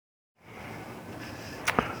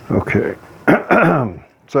Okay.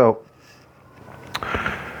 So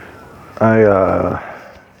I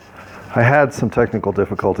I had some technical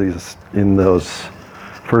difficulties in those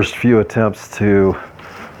first few attempts to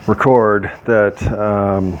record that,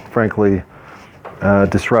 frankly,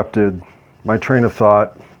 disrupted my train of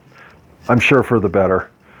thought. I'm sure for the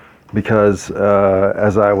better, because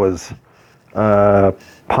as I was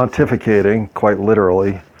pontificating, quite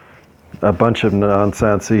literally, a bunch of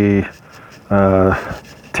nonsensy,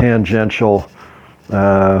 tangential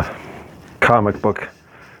comic book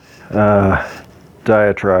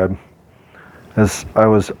diatribe, as I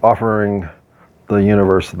was offering the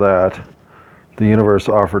universe that, the universe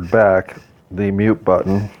offered back the mute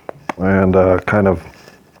button and kind of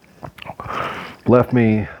left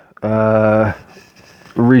me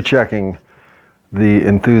rechecking the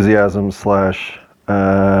enthusiasm slash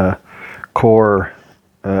core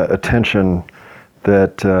attention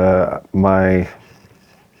that my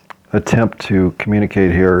attempt to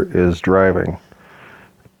communicate here is driving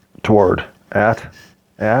toward. I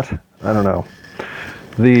don't know.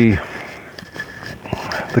 The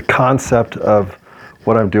concept of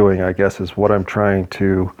what I'm doing, I guess, is what I'm trying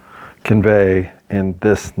to convey in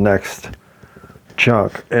this next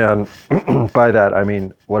chunk. And by that, I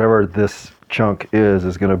mean, whatever this chunk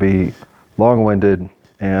is going to be long-winded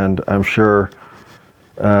and I'm sure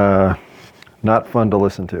not fun to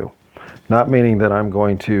listen to. Not meaning that I'm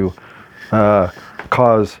going to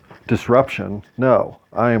cause disruption. No,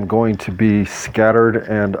 I am going to be scattered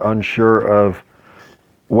and unsure of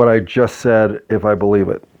what I just said if I believe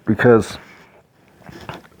it, because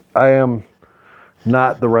I am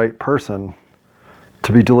not the right person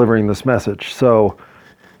to be delivering this message. So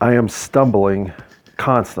I am stumbling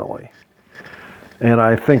constantly. And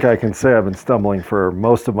I think I can say I've been stumbling for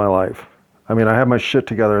most of my life. I mean, I had my shit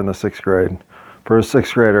together in the 6th grade. For a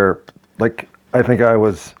 6th grader, like, I think I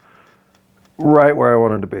was right where I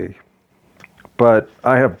wanted to be. But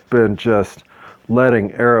I have been just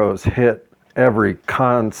letting arrows hit every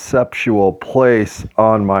conceptual place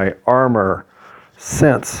on my armor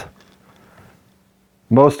since.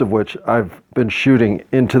 Most of which I've been shooting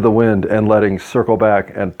into the wind and letting circle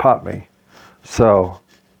back and pop me. So,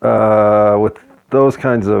 with those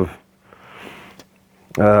kinds of,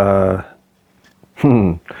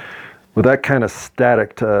 with that kind of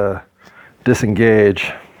static to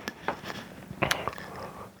disengage,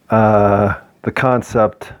 the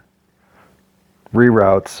concept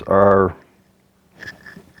reroutes are,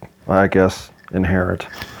 I guess, inherent.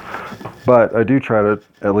 But I do try to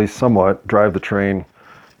at least somewhat drive the train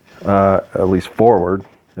at least forward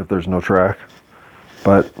if there's no track.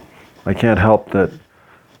 But I can't help that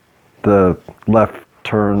the left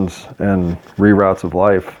turns and reroutes of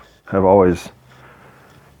life have always,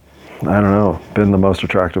 I don't know, been the most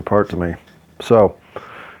attractive part to me. So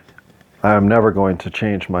I'm never going to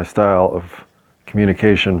change my style of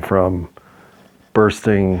communication from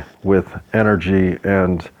bursting with energy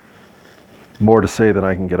and more to say than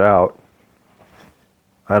I can get out.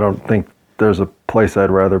 I don't think there's a place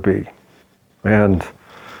I'd rather be. And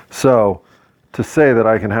so to say that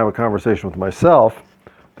I can have a conversation with myself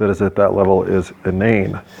that is at that level is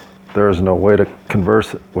inane. There is no way to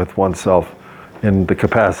converse with oneself in the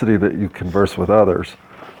capacity that you converse with others.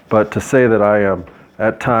 But to say that I am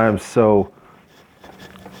at times so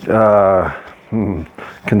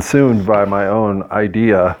consumed by my own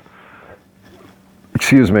idea,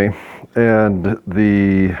 and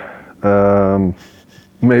the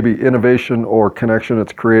maybe innovation or connection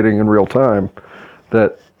it's creating in real time,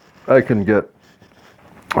 that I can get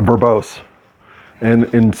verbose. And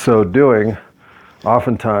in so doing,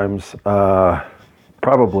 oftentimes,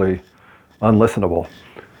 probably unlistenable.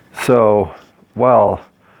 So while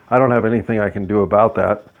I don't have anything I can do about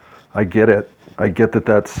that, I get it. I get that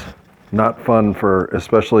that's not fun for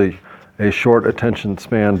especially a short attention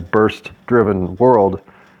span, burst-driven world.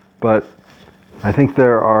 But I think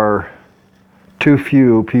there are too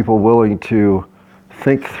few people willing to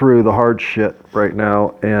think through the hard shit right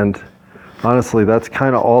now. And honestly, that's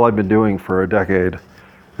kind of all I've been doing for a decade,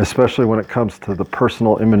 especially when it comes to the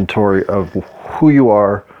personal inventory of who you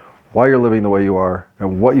are, why you're living the way you are,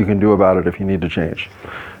 and what you can do about it if you need to change.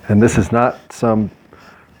 And this is not some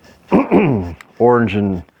orange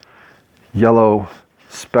and yellow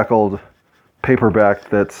speckled paperback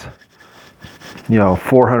that's,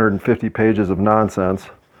 450 pages of nonsense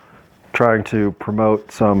trying to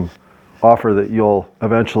promote some offer that you'll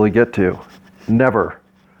eventually get to. Never,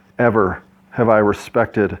 ever have I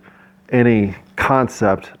respected any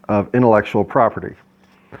concept of intellectual property.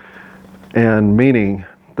 And meaning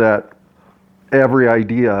that every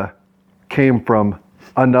idea came from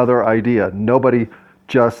another idea. Nobody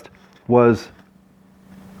just was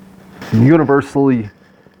universally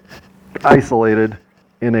isolated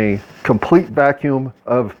in a complete vacuum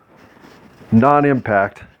of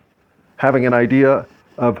non-impact, having an idea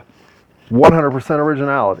of 100%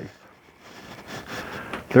 originality.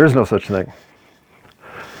 There is no such thing.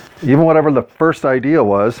 Even whatever the first idea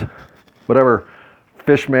was, whatever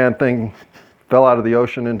fishman thing fell out of the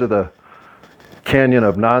ocean into the canyon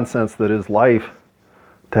of nonsense that is life,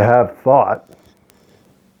 to have thought,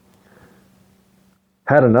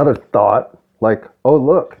 had another thought, like, oh,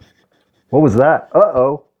 look, what was that?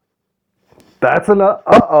 Uh-oh. That's enough.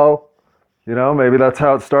 Uh-oh. You know, maybe that's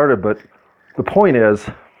how it started. But the point is,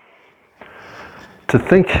 to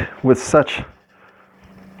think with such,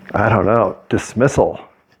 I don't know, dismissal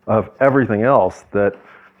of everything else, that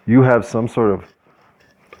you have some sort of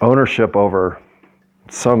ownership over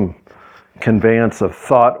some conveyance of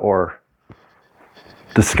thought or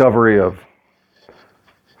discovery of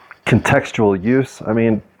contextual use. I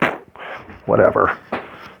mean, whatever.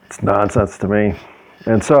 It's nonsense to me.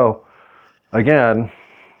 And so, again,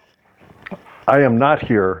 I am not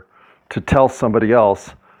here to tell somebody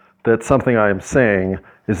else that something I am saying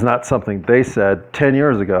is not something they said 10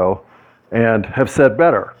 years ago and have said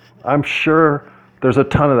better. I'm sure there's a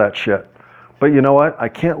ton of that shit. But you know what? I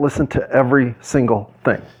can't listen to every single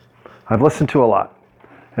thing. I've listened to a lot.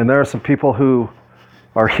 And there are some people who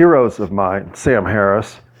are heroes of mine, Sam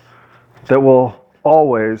Harris, that will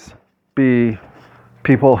always be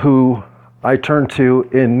people who I turn to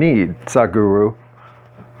in need, Sadhguru.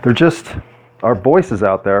 They're just our voices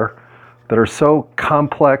out there that are so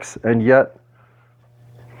complex and yet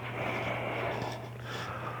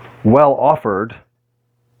well offered,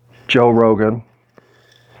 Joe Rogan,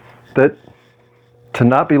 that to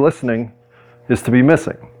not be listening is to be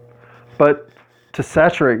missing. But to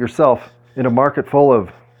saturate yourself in a market full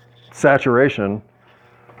of saturation,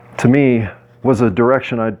 to me, was a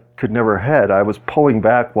direction I could never head. I was pulling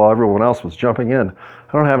back while everyone else was jumping in.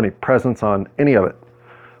 I don't have any presence on any of it.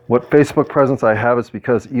 What Facebook presence I have is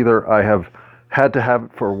because either I have had to have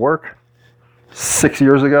it for work 6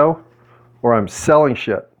 years ago, or I'm selling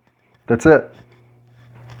shit. That's it.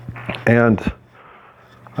 And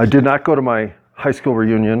I did not go to my high school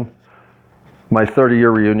reunion, my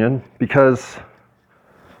 30-year reunion, because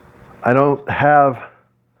I don't have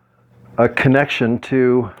a connection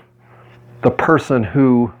to the person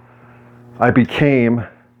who I became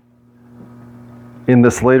in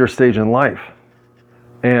this later stage in life.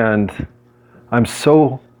 And I'm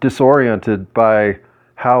so disoriented by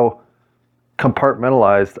how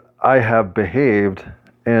compartmentalized I have behaved,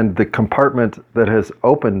 and the compartment that has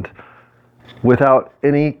opened without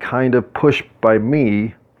any kind of push by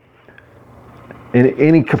me in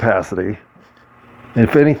any capacity.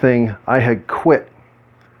 If anything, I had quit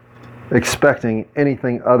expecting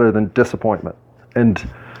anything other than disappointment. And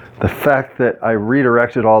the fact that I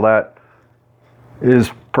redirected all that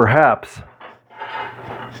is perhaps,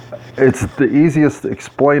 it's the easiest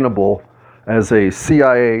explainable as a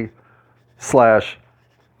CIA slash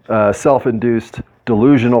self-induced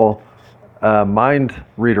delusional mind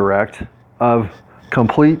redirect of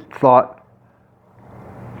complete thought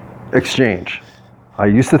exchange. I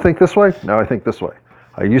used to think this way, now I think this way.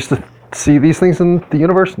 I used to see these things in the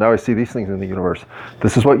universe, now I see these things in the universe.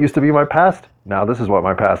 This is what used to be my past, now this is what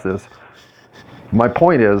my past is. My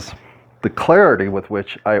point is, the clarity with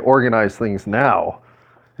which I organize things now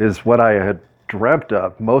is what I had dreamt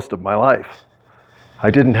of most of my life. I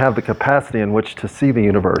didn't have the capacity in which to see the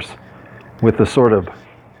universe with the sort of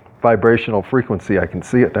vibrational frequency I can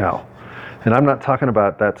see it now. And I'm not talking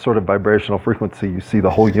about that sort of vibrational frequency you see the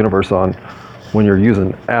whole universe on when you're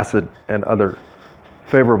using acid and other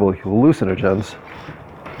favorable hallucinogens.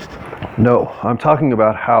 No, I'm talking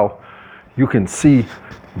about how you can see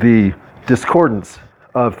the discordance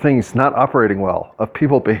of things not operating well, of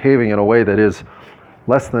people behaving in a way that is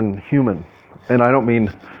less than human. And I don't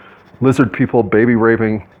mean lizard people, baby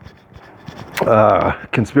raping,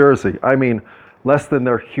 conspiracy. I mean less than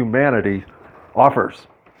their humanity offers.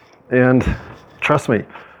 And trust me,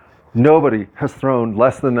 nobody has thrown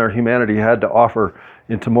less than their humanity had to offer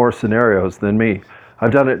into more scenarios than me.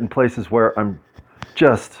 I've done it in places where I'm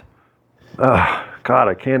just, God,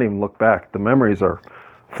 I can't even look back. The memories are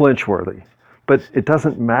flinch-worthy. But it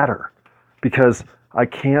doesn't matter because I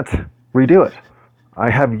can't redo it. I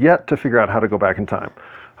have yet to figure out how to go back in time.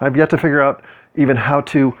 I've yet to figure out even how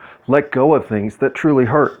to let go of things that truly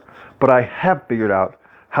hurt. But I have figured out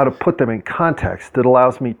how to put them in context that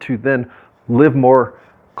allows me to then live more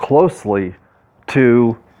closely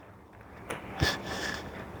to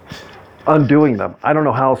undoing them. I don't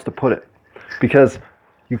know how else to put it, because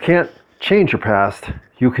you can't change your past.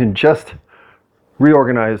 You can just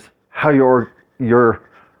reorganize how you're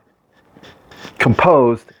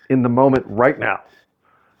composed in the moment right now.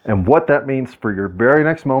 And what that means for your very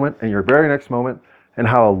next moment and your very next moment, and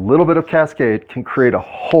how a little bit of cascade can create a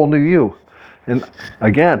whole new you. And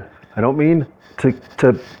again, I don't mean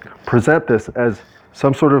to present this as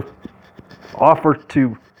some sort of offer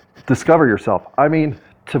to discover yourself. I mean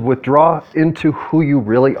to withdraw into who you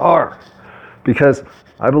really are. Because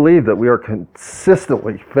I believe that we are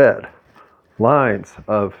consistently fed lines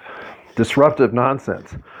of disruptive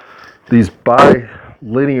nonsense, these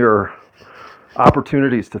bilinear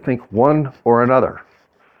opportunities to think one or another.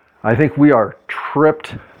 I think we are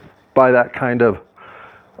tripped by that kind of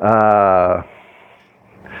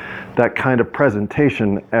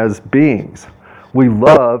presentation as beings. We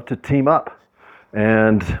love to team up,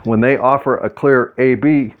 and when they offer a clear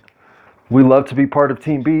A-B, we love to be part of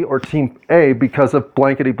Team B or Team A because of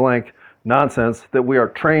blankety blank nonsense that we are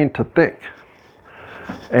trained to think.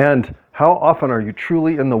 And how often are you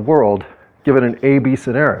truly in the world given an A-B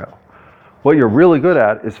scenario? What you're really good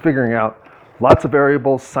at is figuring out lots of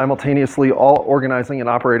variables simultaneously, all organizing and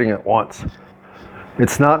operating at once.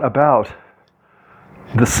 It's not about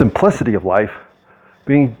the simplicity of life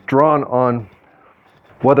being drawn on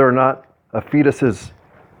whether or not a fetus is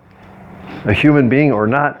a human being or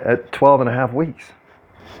not at 12 and a half weeks.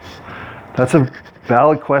 That's a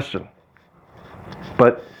valid question.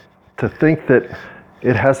 But to think that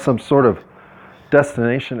it has some sort of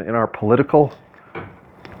destination in our political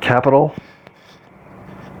capital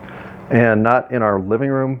and not in our living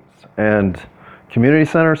rooms and community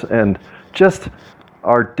centers and just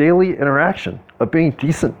our daily interaction of being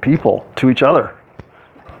decent people to each other.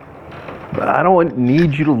 I don't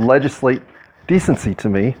need you to legislate decency to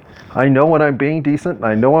me. I know when I'm being decent and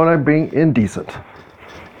I know when I'm being indecent.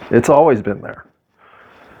 It's always been there.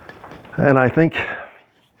 And I think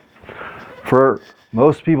for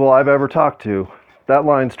most people I've ever talked to, that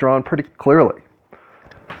line's drawn pretty clearly.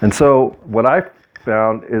 And so what I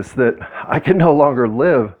found is that I can no longer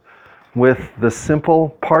live with the simple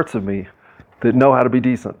parts of me that know how to be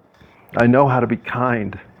decent. I know how to be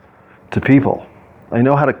kind to people. I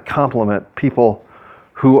know how to compliment people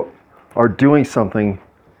who are doing something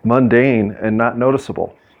mundane and not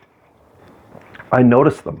noticeable. I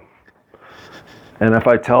notice them. And if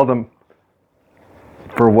I tell them,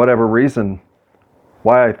 for whatever reason,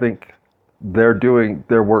 why I think they're doing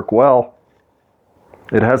their work well,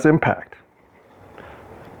 it has impact.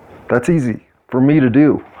 That's easy for me to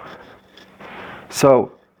do.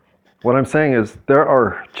 So what I'm saying is there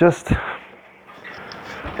are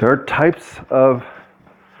types of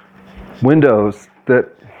windows that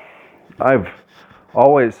I've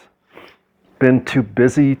always been too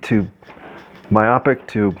busy, too myopic,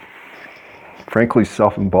 too frankly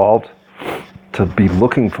self-involved to be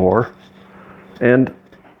looking for. And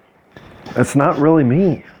it's not really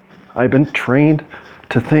me. I've been trained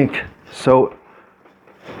to think so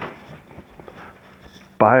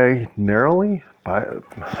binarily. I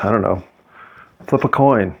don't know. Flip a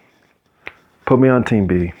coin. Put me on Team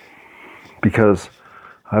B. Because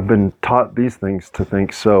I've been taught these things to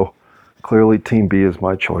think, so clearly Team B is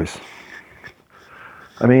my choice.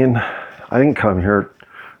 I mean, I didn't come here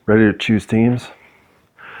ready to choose teams.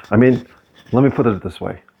 I mean, let me put it this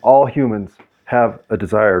way. All humans have a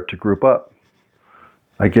desire to group up.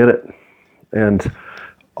 I get it. And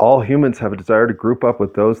all humans have a desire to group up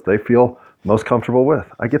with those they feel most comfortable with.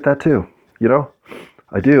 I get that too, you know?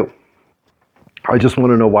 I do. I just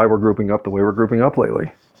want to know why we're grouping up the way we're grouping up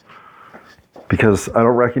lately. Because I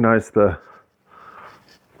don't recognize the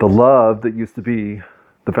love that used to be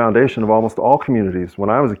the foundation of almost all communities when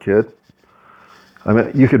I was a kid. I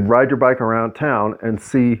mean, you could ride your bike around town and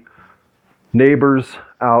see neighbors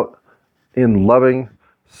out in loving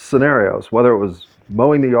scenarios, whether it was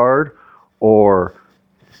mowing the yard or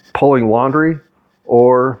pulling laundry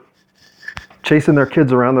or chasing their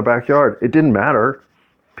kids around the backyard. It didn't matter.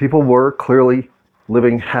 People were clearly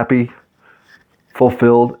living happy,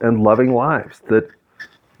 fulfilled, and loving lives. And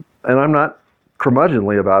I'm not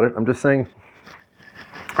curmudgeonly about it. I'm just saying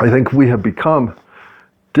I think we have become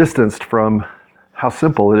distanced from how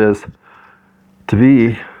simple it is to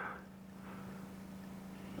be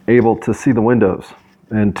able to see the windows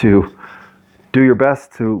and to do your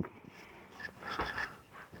best to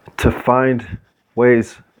find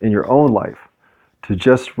ways in your own life to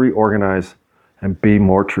just reorganize and be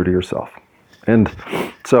more true to yourself. And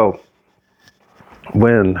so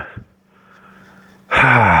when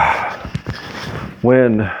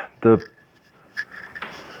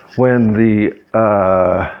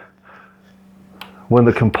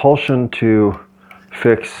the compulsion to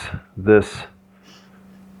fix this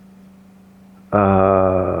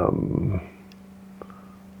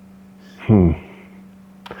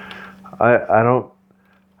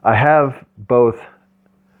I have both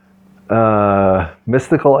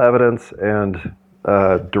mystical evidence and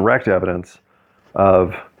direct evidence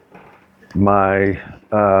of my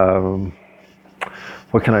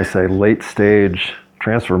what can I say, late stage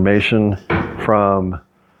transformation from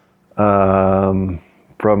an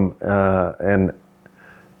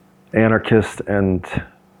anarchist and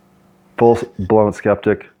full-blown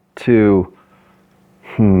skeptic to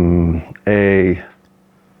a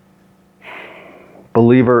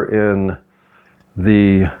believer in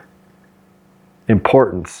the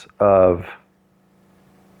importance of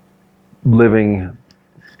living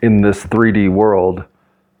in this 3D world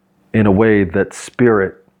in a way that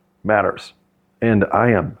spirit matters. And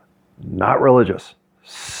I am not religious,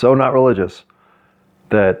 so not religious,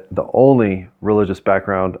 that the only religious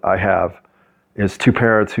background I have is two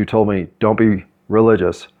parents who told me, don't be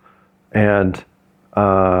religious, and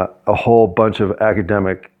a whole bunch of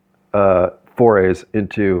academic forays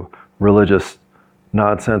into religious,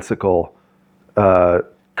 nonsensical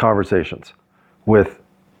conversations with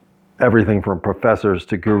everything from professors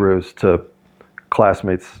to gurus to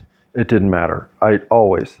classmates. It didn't matter. I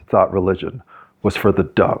always thought religion was for the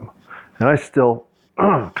dumb. And I still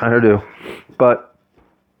kind of do. But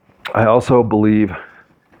I also believe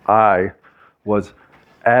I was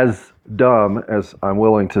as dumb as I'm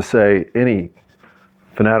willing to say any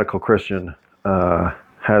fanatical Christian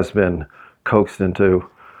has been coaxed into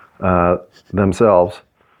themselves,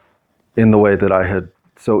 in the way that I had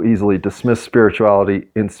so easily dismissed spirituality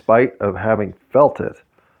in spite of having felt it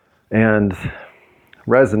and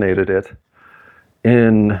resonated it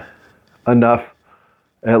in enough,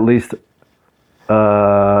 at least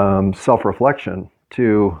self-reflection,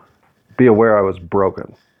 to be aware I was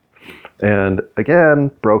broken. And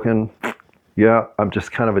again, broken, yeah, I'm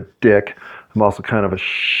just kind of a dick. I'm also kind of a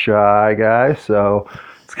shy guy, so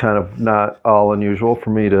it's kind of not all unusual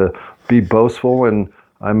for me to be boastful, and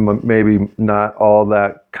I'm maybe not all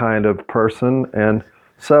that kind of person. And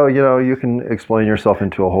so, you can explain yourself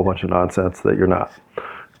into a whole bunch of nonsense that you're not,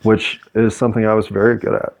 which is something I was very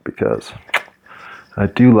good at because I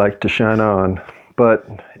do like to shine on. But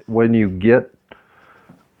when you get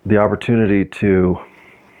the opportunity to,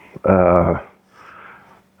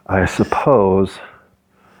 I suppose,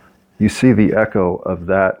 you see the echo of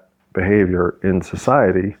that behavior in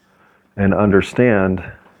society and understand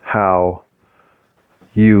how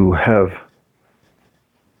you have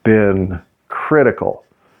been critical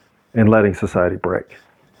in letting society break.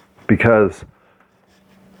 Because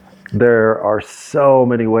there are so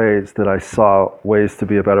many ways that I saw ways to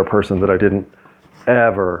be a better person that I didn't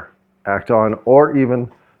ever act on or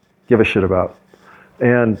even give a shit about.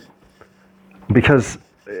 And because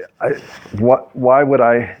why would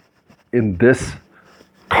I, in this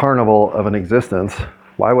carnival of an existence,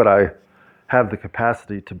 why would I have the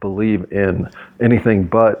capacity to believe in anything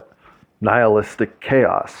but nihilistic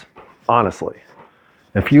chaos? Honestly,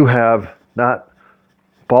 if you have not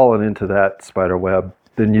fallen into that spider web,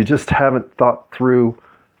 then you just haven't thought through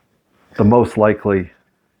the most likely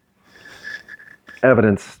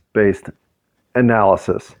evidence-based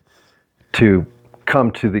analysis to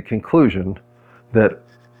come to the conclusion that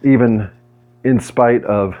even in spite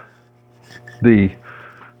of the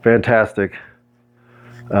fantastic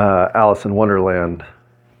Alice in Wonderland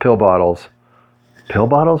pill bottles. Pill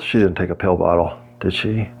bottles? She didn't take a pill bottle, did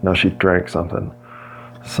she? No, she drank something.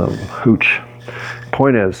 Some hooch.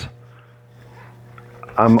 Point is,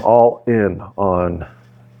 I'm all in on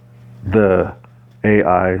the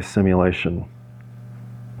AI simulation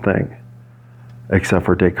thing, except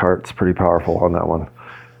for Descartes, pretty powerful on that one.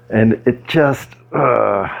 And it just,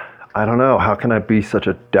 I don't know, how can I be such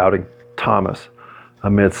a doubting Thomas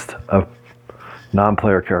amidst a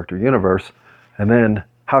non-player character universe? And then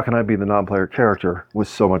how can I be the non-player character with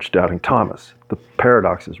so much doubting Thomas? The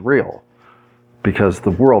paradox is real because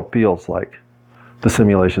the world feels like the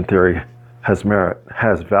simulation theory has merit,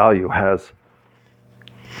 has value, has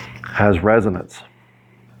resonance,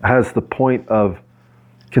 has the point of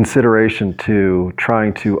consideration to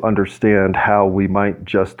trying to understand how we might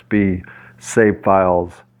just be save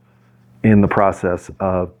files in the process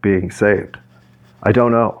of being saved. I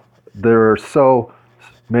don't know. There are so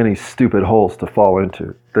many stupid holes to fall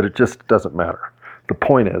into that it just doesn't matter. The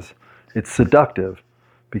point is, it's seductive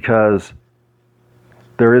because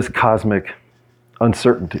there is cosmic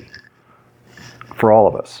uncertainty for all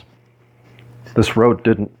of us. This road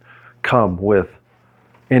didn't come with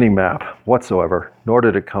any map whatsoever, nor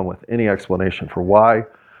did it come with any explanation for why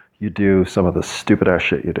you do some of the stupid ass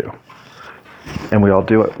shit you do. And we all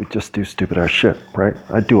do it. We just do stupid ass shit, right?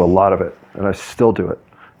 I do a lot of it, and I still do it.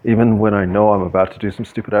 Even when I know I'm about to do some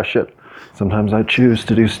stupid ass shit, sometimes I choose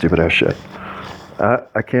to do stupid ass shit.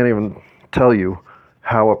 I can't even tell you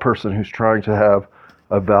how a person who's trying to have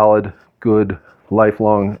a valid, good,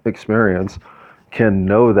 lifelong experience can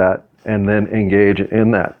know that and then engage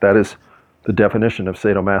in that. That is the definition of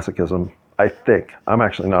sadomasochism, I think. I'm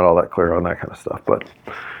actually not all that clear on that kind of stuff, but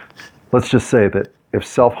let's just say that if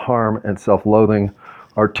self-harm and self-loathing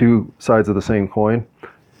are two sides of the same coin,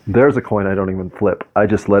 there's a coin I don't even flip. I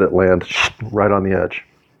just let it land right on the edge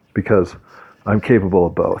because I'm capable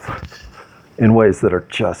of both in ways that are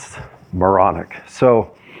just moronic.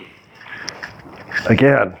 So,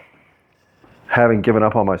 again, having given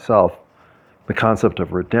up on myself, the concept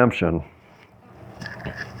of redemption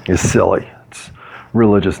is silly. It's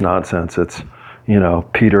religious nonsense. It's,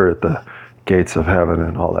 Peter at the gates of heaven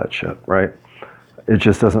and all that shit, right? It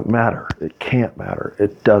just doesn't matter. It can't matter.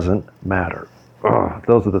 It doesn't matter. Ugh,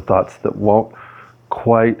 those are the thoughts that won't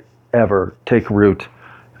quite ever take root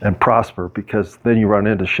and prosper, because then you run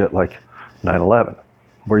into shit like 9/11,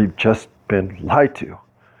 where you've just been lied to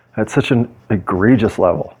at such an egregious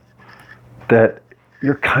level that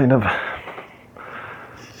you're kind of,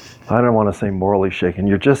 I don't want to say morally shaken.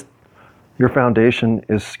 Your foundation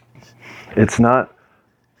is, it's not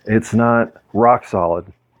rock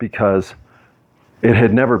solid because it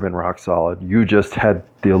had never been rock solid. You just had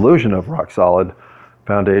the illusion of rock solid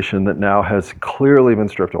foundation that now has clearly been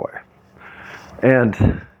stripped away.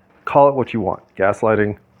 And call it what you want,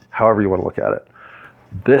 gaslighting, however you want to look at it.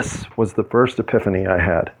 This was the first epiphany I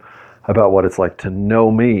had about what it's like to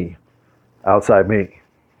know me outside me,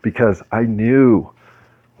 because I knew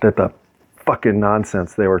that the fucking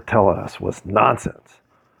nonsense they were telling us was nonsense,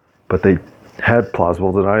 but they had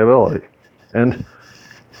plausible deniability. And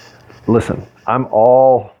listen, I'm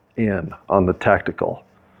all in on the tactical.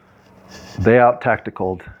 They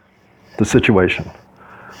out-tacticaled the situation,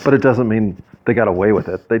 but it doesn't mean they got away with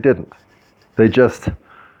it. They didn't. They just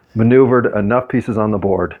maneuvered enough pieces on the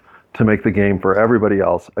board to make the game for everybody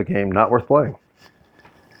else a game not worth playing.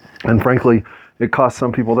 And frankly, it cost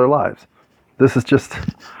some people their lives. This is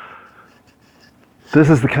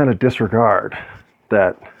the kind of disregard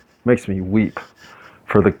that makes me weep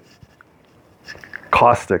for the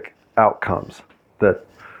caustic outcomes that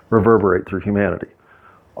reverberate through humanity.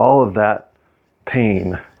 All of that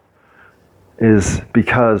pain is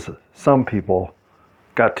because some people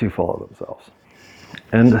got too full of themselves.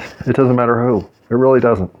 And it doesn't matter who. It really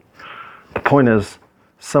doesn't. The point is,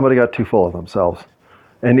 somebody got too full of themselves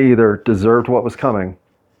and either deserved what was coming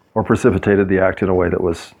or precipitated the act in a way that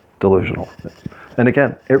was delusional. And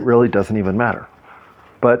again, it really doesn't even matter.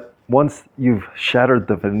 But once you've shattered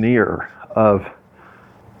the veneer of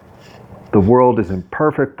the world is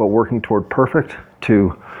imperfect but working toward perfect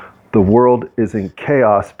to the world is in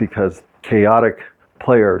chaos because chaotic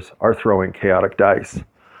players are throwing chaotic dice,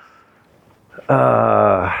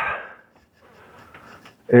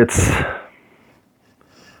 it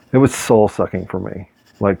was soul sucking for me.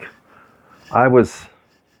 Like,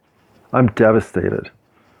 I'm devastated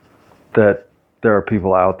that there are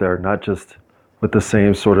people out there not just with the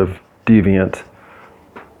same sort of deviant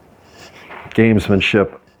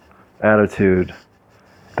gamesmanship attitude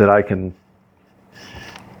that I can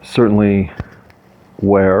certainly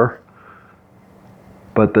wear,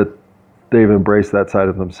 but that they've embraced that side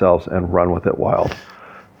of themselves and run with it wild.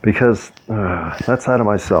 Because that side of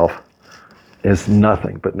myself is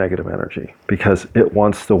nothing but negative energy, because it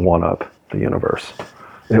wants to one-up the universe.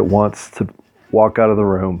 It wants to walk out of the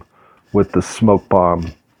room with the smoke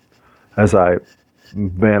bomb as I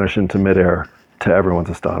vanish into midair to everyone's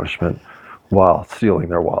astonishment while stealing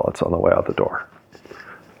their wallets on the way out the door.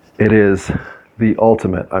 It is the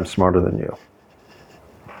ultimate I'm smarter than you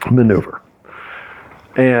maneuver.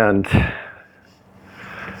 And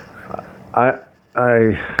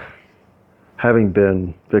I having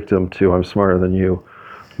been victim to I'm smarter than you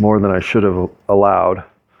more than I should have allowed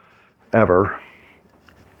ever,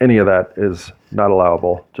 any of that is not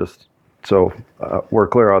allowable, just so we're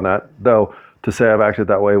clear on that. Though to say I've acted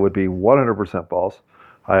that way would be 100% false.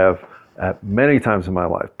 I have at many times in my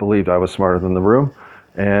life believed I was smarter than the room,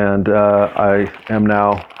 and I am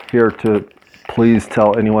now here to please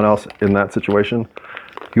tell anyone else in that situation,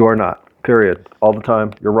 you are not, period. All the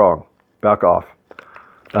time, you're wrong. Back off.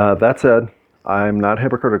 That said, I'm not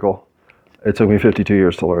hypocritical. It took me 52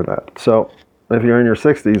 years to learn that. So if you're in your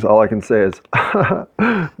 60s, all I can say is,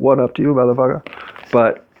 one up to you, motherfucker.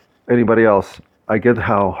 But anybody else, I get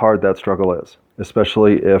how hard that struggle is,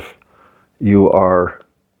 especially if you are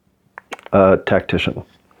a tactician.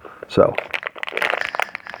 So,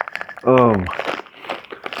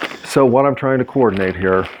 so what I'm trying to coordinate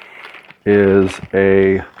here is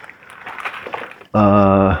a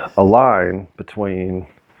line between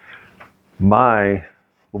my,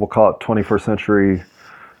 we'll call it 21st century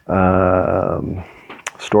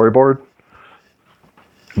storyboard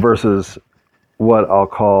versus what I'll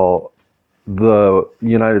call the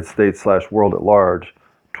United States / world at large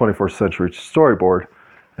 21st century storyboard,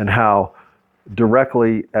 and how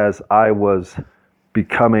directly as I was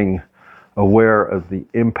becoming aware of the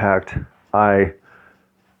impact I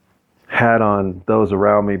had on those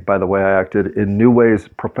around me by the way I acted in new ways,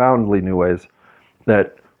 profoundly new ways,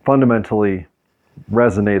 that fundamentally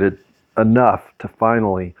resonated enough to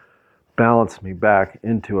finally balance me back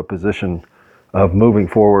into a position of moving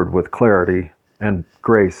forward with clarity and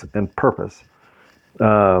grace and purpose.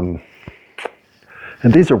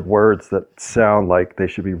 And these are words that sound like they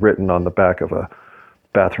should be written on the back of a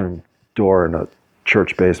bathroom door in a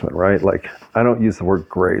church basement, right? Like, I don't use the word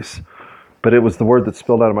grace, but it was the word that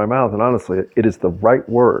spilled out of my mouth. And honestly, it is the right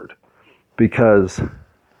word, because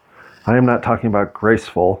I am not talking about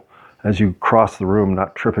graceful as you cross the room,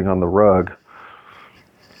 not tripping on the rug.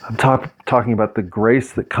 I'm talking about the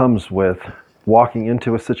grace that comes with walking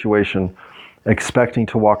into a situation expecting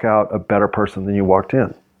to walk out a better person than you walked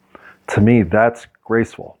in. To me, that's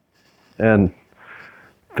graceful. And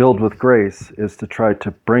filled with grace is to try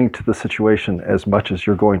to bring to the situation as much as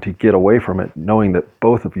you're going to get away from it, knowing that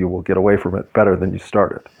both of you will get away from it better than you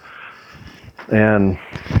started. And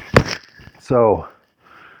so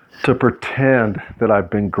to pretend that I've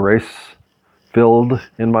been grace-filled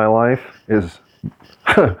in my life is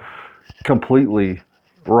completely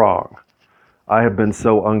wrong. I have been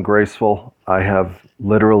so ungraceful. I have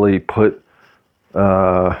literally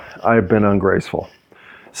I've been ungraceful.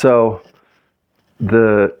 So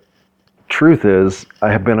the truth is,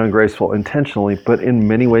 I have been ungraceful intentionally, but in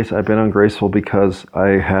many ways I've been ungrateful because I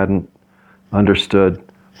hadn't understood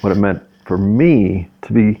what it meant for me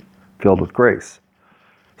to be filled with grace.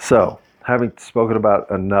 So, having spoken about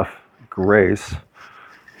enough grace,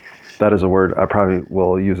 that is a word I probably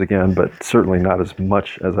will use again, but certainly not as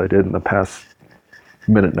much as I did in the past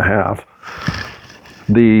minute and a half.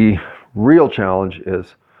 The real challenge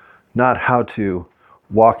is not how to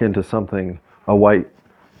walk into something, a white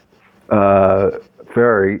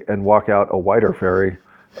fairy, and walk out a whiter fairy.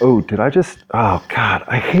 Oh God,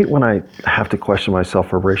 I hate when I have to question myself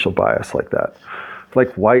for racial bias like that.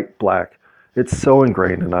 Like white, black. It's so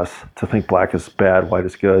ingrained in us to think black is bad, white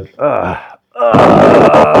is good. I'll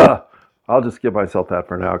just give myself that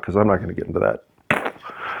for now, because I'm not going to get into that.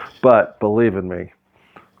 But believe in me,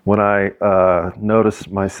 when I notice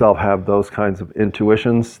myself have those kinds of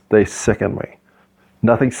intuitions, they sicken me.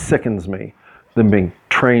 Nothing sickens me than being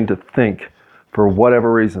trained to think, for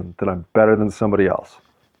whatever reason, that I'm better than somebody else.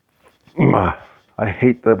 I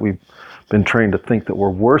hate that we've been trained to think that we're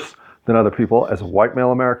worse than other people. As a white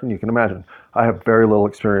male American, you can imagine, I have very little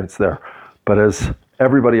experience there. But as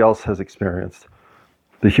everybody else has experienced,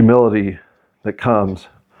 the humility that comes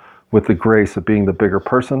with the grace of being the bigger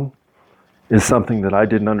person is something that I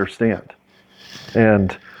didn't understand.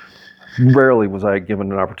 And rarely was I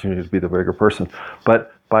given an opportunity to be the bigger person.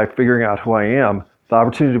 But by figuring out who I am, the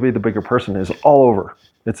opportunity to be the bigger person is all over.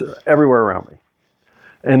 It's everywhere around me.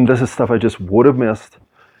 And this is stuff I just would have missed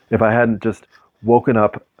if I hadn't just woken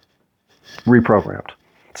up reprogrammed.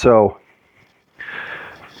 So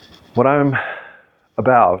what I'm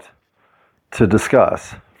about to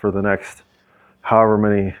discuss for the next however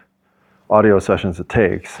many audio sessions it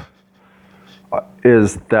takes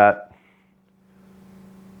is that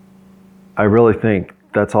I really think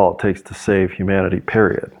that's all it takes to save humanity,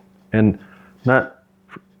 period. And not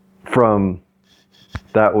from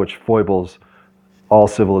that which foibles all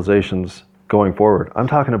civilizations going forward. I'm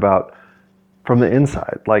talking about from the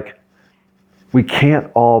inside. Like, we can't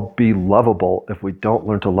all be lovable if we don't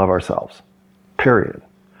learn to love ourselves, period.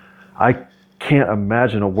 I can't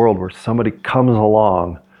imagine a world where somebody comes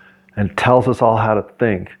along and tells us all how to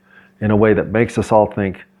think in a way that makes us all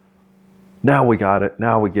think, now we got it,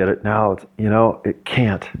 now we get it, now it's, it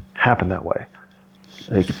can't happen that way.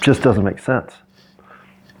 It just doesn't make sense.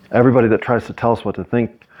 Everybody that tries to tell us what to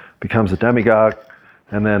think becomes a demagogue,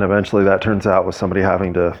 and then eventually that turns out with somebody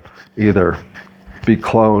having to either be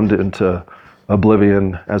cloned into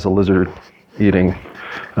oblivion as a lizard-eating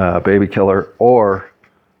baby killer, or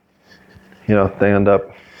they end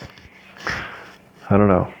up, I don't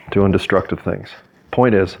know, doing destructive things.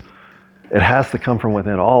 Point is, it has to come from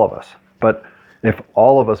within all of us. But if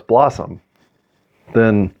all of us blossom,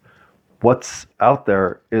 then what's out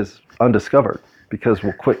there is undiscovered, because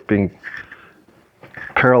we'll quit being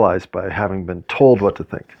paralyzed by having been told what to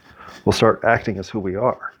think. We'll start acting as who we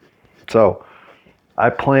are. So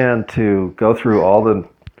I plan to go through all the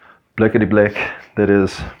blickety-blick that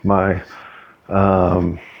is my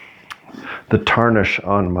the tarnish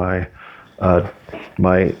on my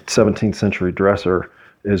my 17th century dresser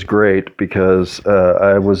is great because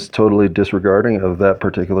I was totally disregarding of that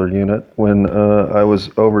particular unit when I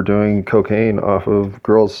was overdoing cocaine off of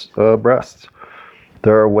girls' breasts.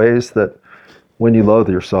 There are ways that when you loathe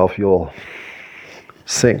yourself, you'll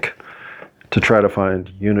sink to try to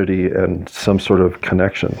find unity and some sort of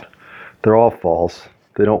connection. They're all false.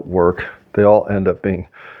 They don't work. They all end up being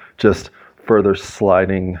just further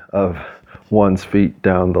sliding of one's feet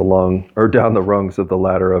down the rungs of the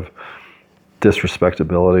ladder of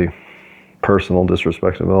disrespectability, personal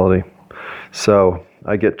disrespectability. So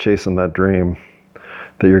I get chasing that dream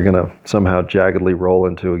that you're going to somehow jaggedly roll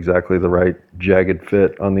into exactly the right jagged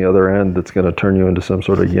fit on the other end that's going to turn you into some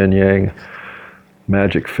sort of yin-yang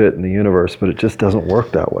magic fit in the universe, but it just doesn't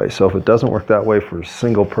work that way. So if it doesn't work that way for a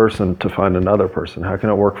single person to find another person, how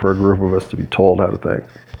can it work for a group of us to be told how to think?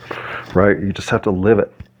 Right? You just have to live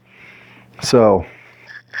it. So,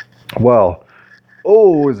 well,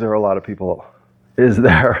 is there a lot of people? Is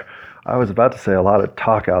there, I was about to say a lot of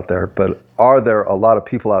talk out there, but are there a lot of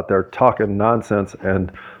people out there talking nonsense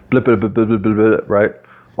and blip, blip, blip, blip, blip, blip, right?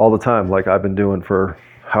 All the time, like I've been doing for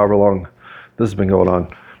however long this has been going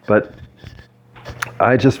on. But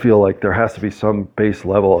I just feel like there has to be some base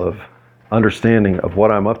level of understanding of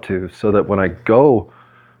what I'm up to so that when I go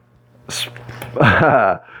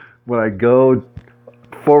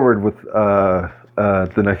forward with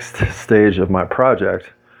the next stage of my project,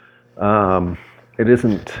 it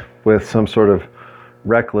isn't with some sort of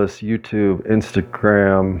reckless YouTube,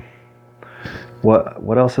 Instagram,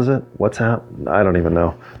 what else is it? WhatsApp? I don't even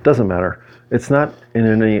know. Doesn't matter. It's not in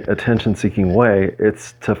any attention-seeking way.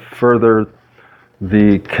 It's to further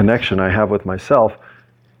the connection I have with myself,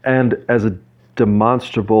 and as a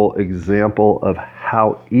demonstrable example of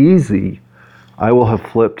how easy I will have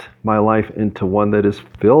flipped my life into one that is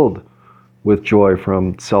filled with joy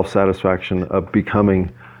from self-satisfaction of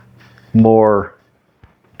becoming more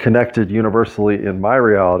connected universally in my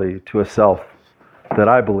reality to a self that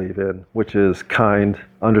I believe in, which is kind,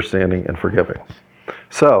 understanding, and forgiving.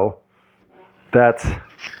 So that's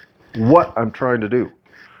what I'm trying to do.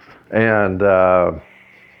 And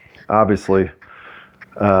obviously,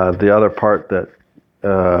 the other part that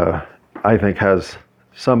I think has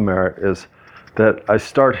some merit is that I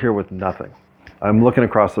start here with nothing. I'm looking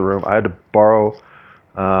across the room. I had to borrow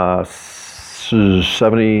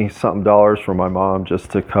 $70-something from my mom just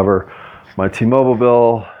to cover my T-Mobile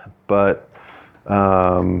bill, but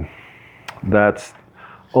that's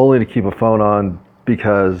only to keep a phone on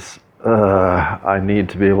because I need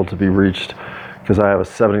to be able to be reached because I have a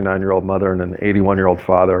 79-year-old mother and an 81-year-old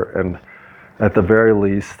father, and at the very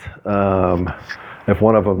least, if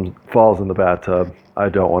one of them falls in the bathtub, I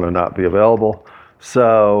don't want to not be available.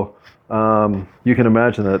 So you can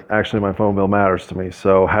imagine that actually my phone bill matters to me.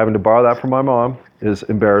 So having to borrow that from my mom is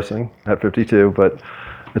embarrassing at 52, but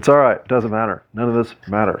it's all right. It doesn't matter. None of this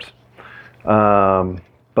matters.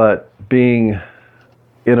 But being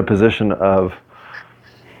in a position of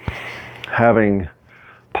having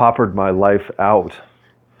paupered my life out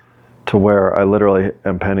to where I literally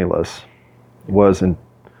am penniless was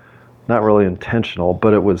not really intentional,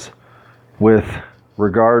 but it was with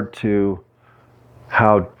regard to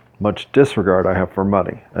how much disregard I have for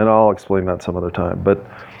money. And I'll explain that some other time. But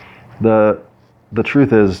the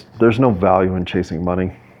truth is there's no value in chasing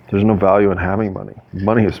money. There's no value in having money.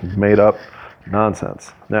 Money is made up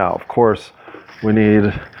nonsense. Now, of course, we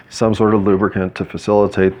need some sort of lubricant to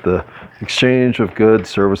facilitate the exchange of goods,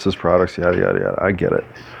 services, products, yada, yada, yada. I get it.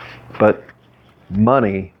 But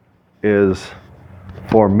money is,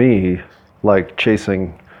 for me, like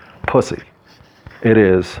chasing pussy. It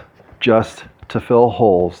is just to fill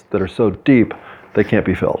holes that are so deep they can't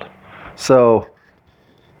be filled. So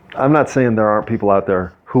I'm not saying there aren't people out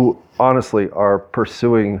there who honestly are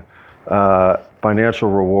pursuing financial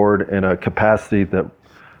reward in a capacity that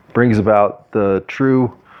brings about the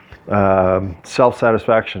true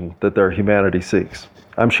self-satisfaction that their humanity seeks.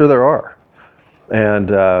 I'm sure there are.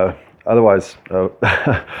 And otherwise,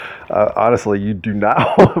 honestly, you do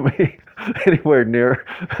not want me anywhere near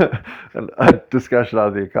a discussion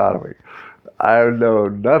on the economy. I know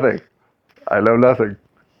nothing.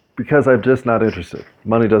 Because I'm just not interested.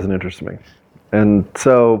 Money doesn't interest me. And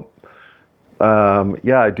so,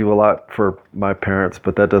 I do a lot for my parents,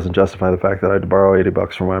 but that doesn't justify the fact that I had to borrow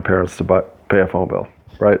 $80 from my parents to pay a phone bill,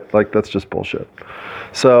 right? Like, that's just bullshit.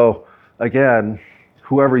 So, again,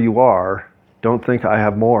 whoever you are, Don't think I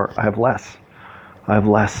have more. I have less. I have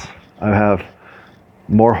less. I have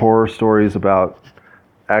more horror stories about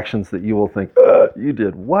actions that you will think, you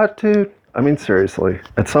did what, dude? I mean, seriously.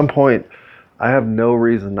 At some point, I have no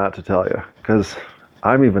reason not to tell you, because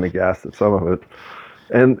I'm even aghast at some of it.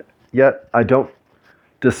 And yet, I don't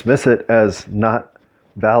dismiss it as not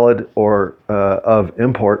valid or of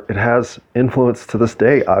import. It has influence to this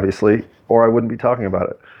day, obviously, or I wouldn't be talking about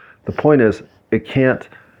it. The point is, it can't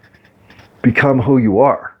become who you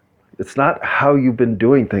are. It's not how you've been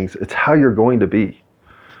doing things, it's how you're going to be.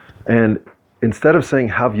 And instead of saying,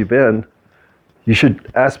 how have you been, you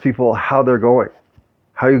should ask people how they're going.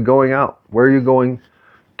 How are you going out? Where are you going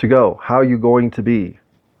to go? How are you going to be?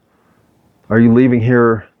 Are you leaving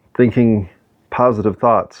here thinking positive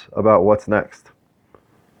thoughts about what's next?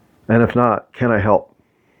 And if not, can I help?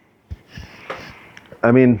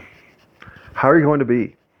 I mean, how are you going to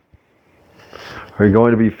be? Are you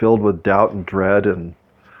going to be filled with doubt and dread and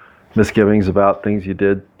misgivings about things you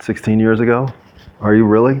did 16 years ago? Are you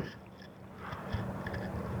really?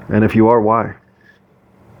 And if you are, why?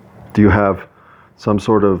 Do you have some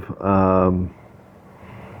sort of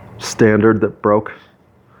standard that broke,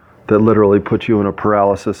 that literally put you in a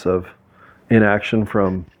paralysis of inaction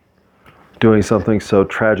from doing something so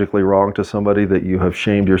tragically wrong to somebody that you have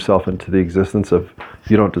shamed yourself into the existence of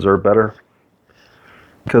you don't deserve better?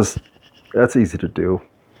 Because that's easy to do.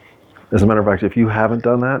 As a matter of fact, if you haven't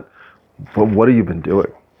done that, well, what have you been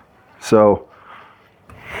doing? So,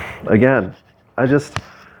 again, I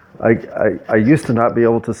used to not be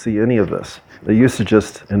able to see any of this. It used to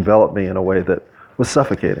just envelop me in a way that was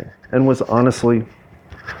suffocating and was honestly,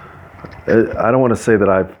 I don't want to say that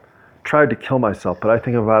I've tried to kill myself, but I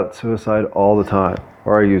think about suicide all the time,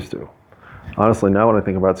 or I used to. Honestly, now when I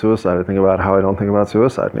think about suicide, I think about how I don't think about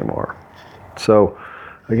suicide anymore. So,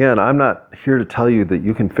 again, I'm not here to tell you that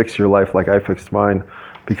you can fix your life like I fixed mine,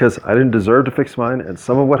 because I didn't deserve to fix mine, and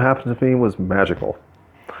some of what happened to me was magical.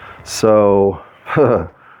 So,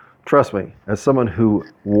 trust me, as someone who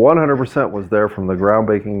 100% was there from the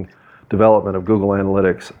groundbreaking development of Google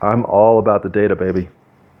Analytics, I'm all about the data, baby.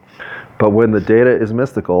 But when the data is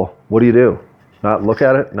mystical, what do? Not look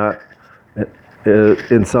at it, not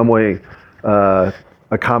in some way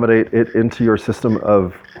accommodate it into your system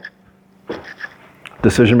of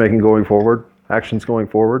decision making going forward, actions going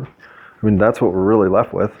forward? I mean, that's what we're really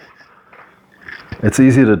left with. It's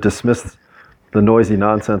easy to dismiss the noisy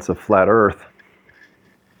nonsense of flat Earth,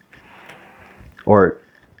 or it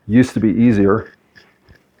used to be easier,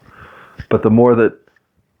 but the more that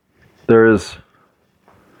there is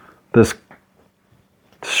this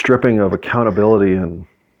stripping of accountability and,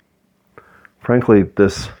 frankly,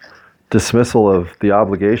 this dismissal of the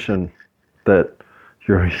obligation that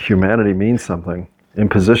your humanity means something in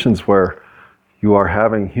positions where you are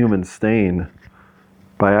having human stain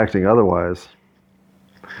by acting otherwise,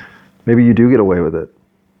 maybe you do get away with it.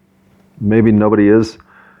 Maybe nobody is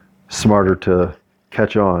smarter to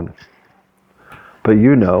catch on. But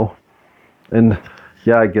you know, and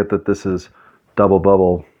yeah, I get that this is double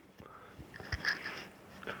bubble,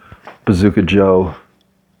 Bazooka Joe,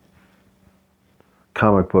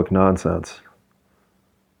 comic book nonsense.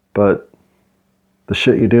 But the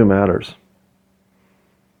shit you do matters.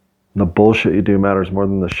 And the bullshit you do matters more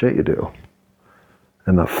than the shit you do.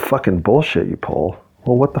 And the fucking bullshit you pull,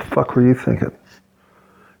 well, what the fuck were you thinking?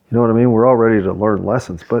 You know what I mean? We're all ready to learn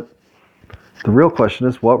lessons, but the real question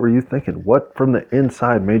is, what were you thinking? What from the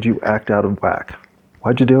inside made you act out of whack?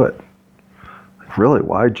 Why'd you do it? Like, really,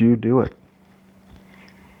 why'd you do it?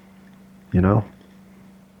 You know?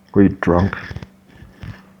 Were you drunk?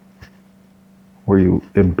 Were you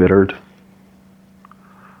embittered?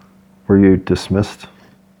 Were you dismissed?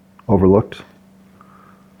 Overlooked?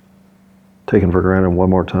 Taken for granted one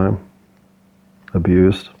more time?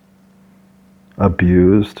 Abused?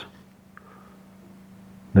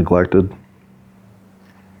 Neglected?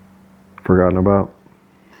 Forgotten about?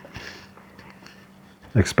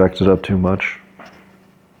 Expected of too much?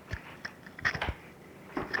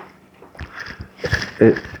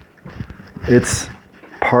 It's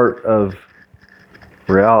part of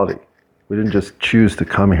reality. We didn't just choose to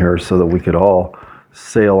come here so that we could all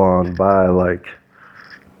sail on by like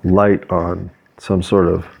light on some sort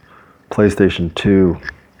of PlayStation 2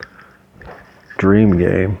 dream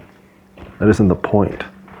game. That isn't the point.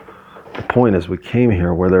 The point is we came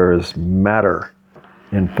here where there is matter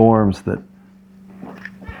in forms that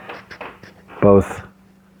both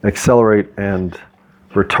accelerate and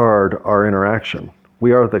retard our interaction.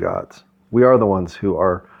 We are the gods. We are the ones who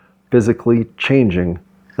are physically changing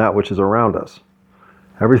that which is around us.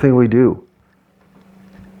 Everything we do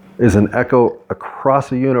is an echo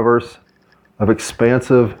across a universe of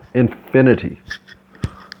expansive infinity.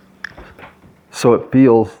 So it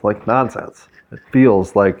feels like nonsense. It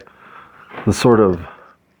feels like the sort of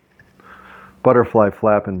butterfly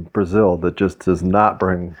flap in Brazil that just does not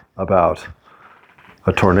bring about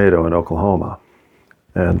a tornado in Oklahoma.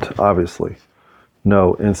 And obviously,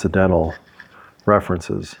 no incidental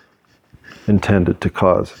references intended to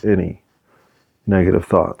cause any negative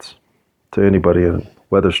thoughts to anybody in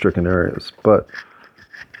weather-stricken areas. But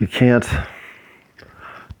you can't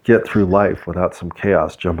get through life without some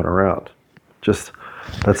chaos jumping around. Just,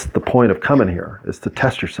 that's the point of coming here, is to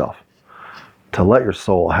test yourself, to let your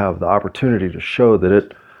soul have the opportunity to show that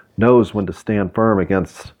it knows when to stand firm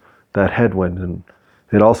against that headwind, and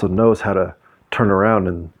it also knows how to turn around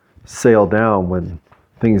and sail down when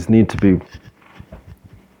things need to be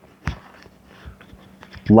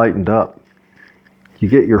lightened up. You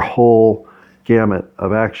get your whole gamut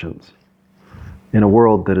of actions in a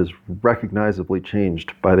world that is recognizably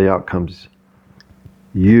changed by the outcomes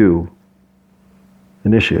you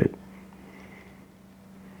initiate.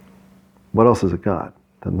 What else has it got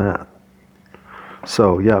than that?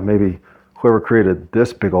 So yeah, maybe whoever created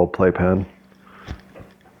this big old playpen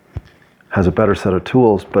has a better set of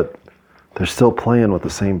tools, but they're still playing with the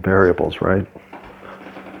same variables, right?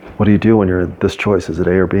 What do you do when you're in this choice? Is it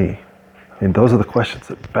A or B? I mean, those are the questions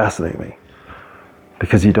that fascinate me,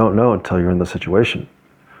 because you don't know until you're in the situation.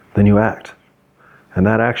 Then you act. And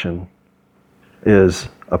that action is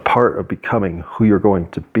a part of becoming who you're going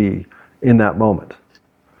to be in that moment.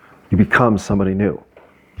 You become somebody new.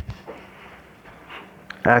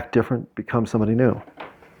 Act different, become somebody new.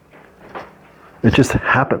 It just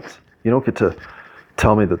happens. You don't get to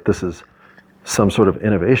tell me that this is some sort of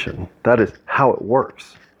innovation. That is how it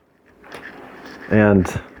works.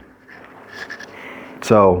 And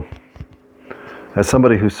so, as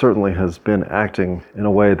somebody who certainly has been acting in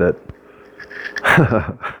a way that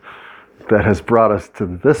that has brought us to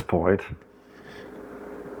this point,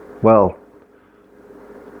 well,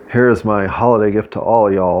 here is my holiday gift to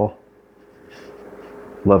all y'all.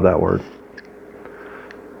 Love that word.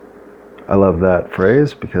 I love that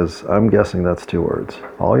phrase because I'm guessing that's 2 words.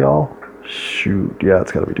 All y'all? Shoot. Yeah,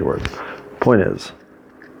 it's got to be 2 words. Point is,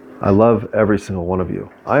 I love every single one of you.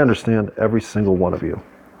 I understand every single one of you.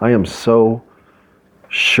 I am so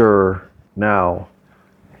sure now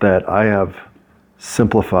that I have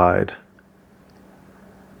simplified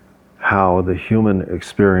how the human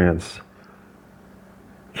experience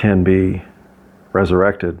can be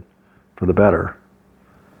resurrected for the better,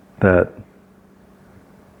 that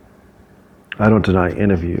I don't deny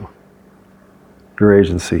any of you your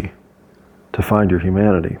agency to find your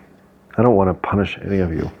humanity. I don't want to punish any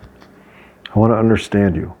of you. I want to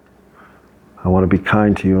understand you. I want to be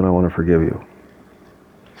kind to you, and I want to forgive you.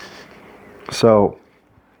 So,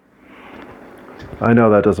 I know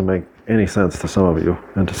that doesn't make any sense to some of you,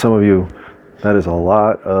 and to some of you, that is a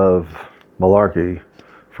lot of malarkey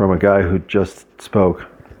from a guy who just spoke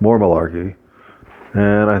more malarkey,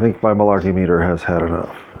 and I think my malarkey meter has had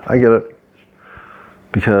enough. I get it,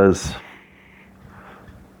 because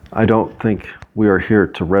I don't think we are here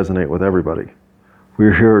to resonate with everybody.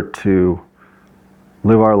 We're here to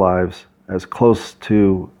live our lives as close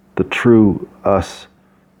to the true us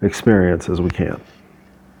experience as we can.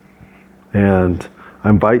 And I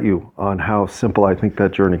invite you on how simple I think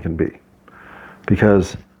that journey can be.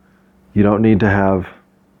 Because you don't need to have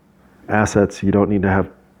assets, you don't need to have,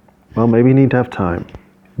 well, maybe you need to have time.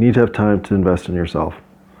 You need to have time to invest in yourself,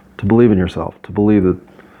 to believe in yourself, to believe that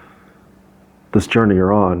this journey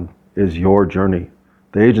you're on is your journey.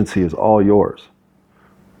 The agency is all yours.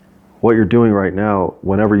 What you're doing right now,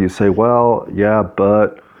 whenever you say, well, yeah,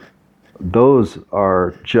 but, those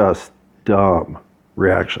are just dumb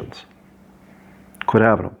reactions. Quit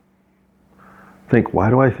having them. Think, why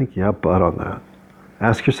do I think yeah, but on that?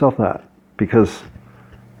 Ask yourself that, because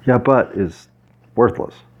yeah, but is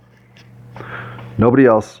worthless. Nobody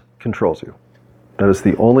else controls you. That is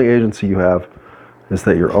the only agency you have, is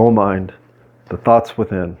that your own mind, the thoughts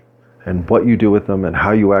within, and what you do with them and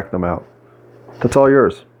how you act them out. That's all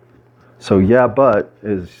yours. So yeah, but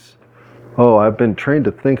is, oh, I've been trained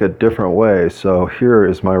to think a different way, so here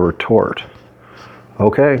is my retort.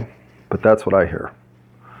 Okay, but that's what I hear.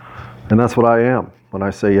 And that's what I am when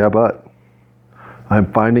I say yeah, but.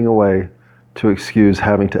 I'm finding a way to excuse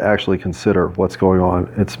having to actually consider what's going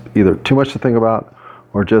on. It's either too much to think about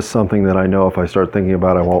or just something that I know if I start thinking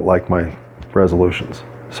about, I won't like my resolutions.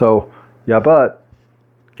 So yeah, but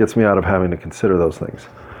gets me out of having to consider those things.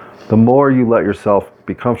 The more you let yourself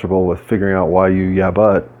be comfortable with figuring out why you yeah,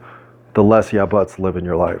 but, the less yeah, buts live in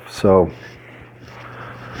your life. So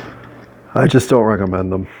I just don't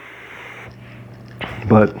recommend them.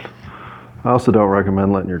 But I also don't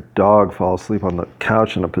recommend letting your dog fall asleep on the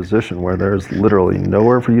couch in a position where there's literally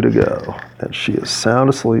nowhere for you to go. And she is sound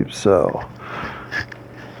asleep, so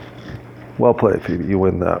well played, Phoebe. You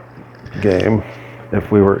win that game.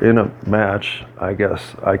 If we were in a match, I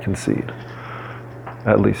guess I concede.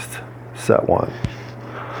 At least set one.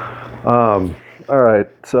 All right,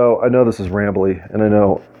 so I know this is rambly, and I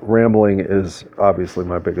know rambling is obviously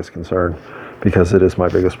my biggest concern because it is my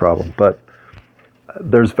biggest problem. But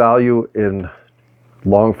there's value in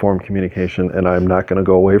long form communication, and I'm not going to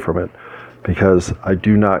go away from it because I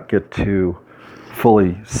do not get to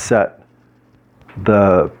fully set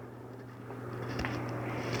the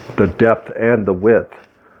depth and the width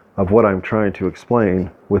of what I'm trying to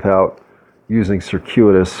explain without using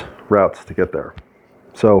circuitous routes to get there.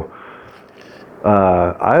 So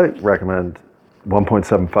I recommend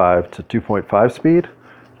 1.75 to 2.5 speed.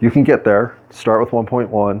 You can get there. Start with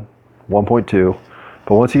 1.1, 1.2.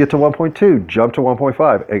 But once you get to 1.2, jump to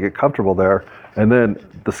 1.5 and get comfortable there. And then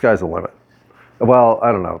the sky's the limit. Well,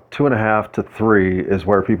 I don't know. 2.5 to 3 is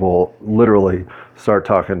where people literally start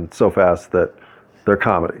talking so fast that they're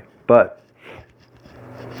comedy. But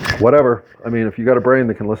whatever. I mean, if you got a brain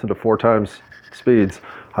that can listen to 4 times speeds,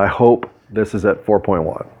 I hope this is at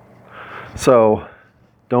 4.1. So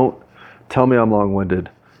don't tell me I'm long-winded.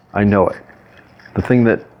 I know it. The thing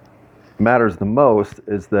that matters the most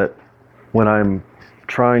is that when I'm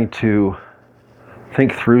trying to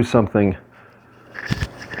think through something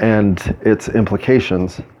and its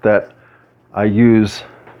implications, that I use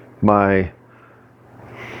my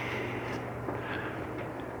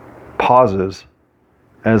pauses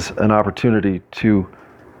as an opportunity to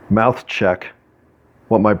mouth check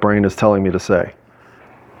what my brain is telling me to say.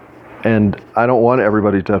 And I don't want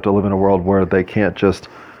everybody to have to live in a world where they can't just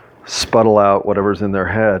sputtle out whatever's in their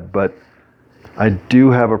head, but I do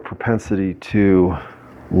have a propensity to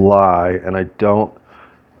lie, and I don't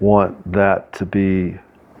want that to be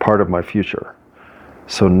part of my future.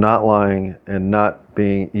 So not lying and not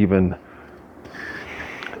being even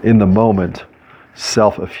in the moment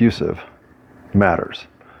self-effusive matters.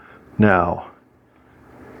 Now,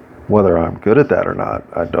 whether I'm good at that or not,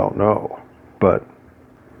 I don't know, but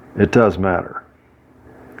it does matter.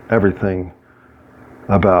 Everything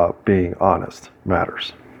about being honest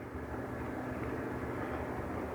matters.